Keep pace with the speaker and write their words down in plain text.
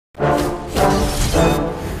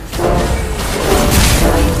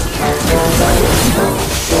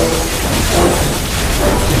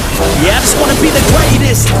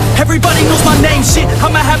everybody knows my name. Shit,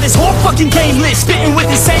 I'ma have this whole fucking game lit, spitting with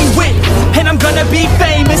insane wit, and I'm gonna be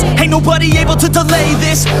famous. Ain't nobody able to delay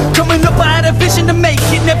this. Coming up, I had a vision to make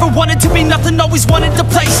it. Never wanted to be nothing, always wanted to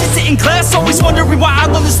play shit. Sit in class, always wondering why I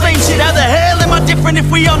love this lame shit. How the hell am I different if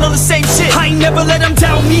we all know the same shit? I ain't never let them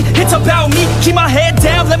doubt me, it's about me. Keep my head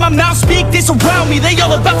down, let my mouth speak. They surround me, they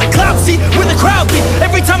all about the clout. See, where the crowd be.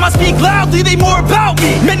 Every time I speak loudly, they more about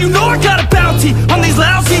me. Man, you know I got a bounty on these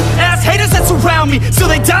lousy ass haters that surround me. Still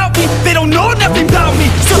they doubt me, they don't know nothing about me.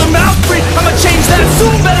 Still the mouth free, I'ma change that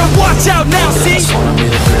soon. Better watch out now, see? I just wanna be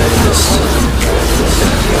the greatest,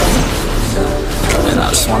 and I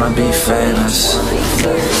just wanna be famous.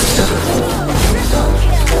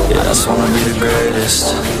 Yeah, I just wanna be the greatest,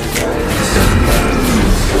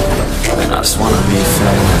 and I just wanna be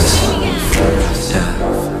famous. Yeah.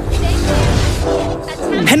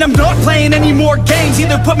 And I'm not playing any more games.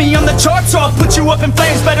 Either put me on the charts or I'll put you up in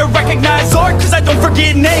flames. Better recognize art, cause I don't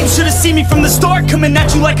forget names. Should've seen me from the start, coming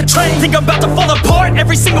at you like a train. Think I'm about to fall apart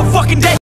every single fucking day.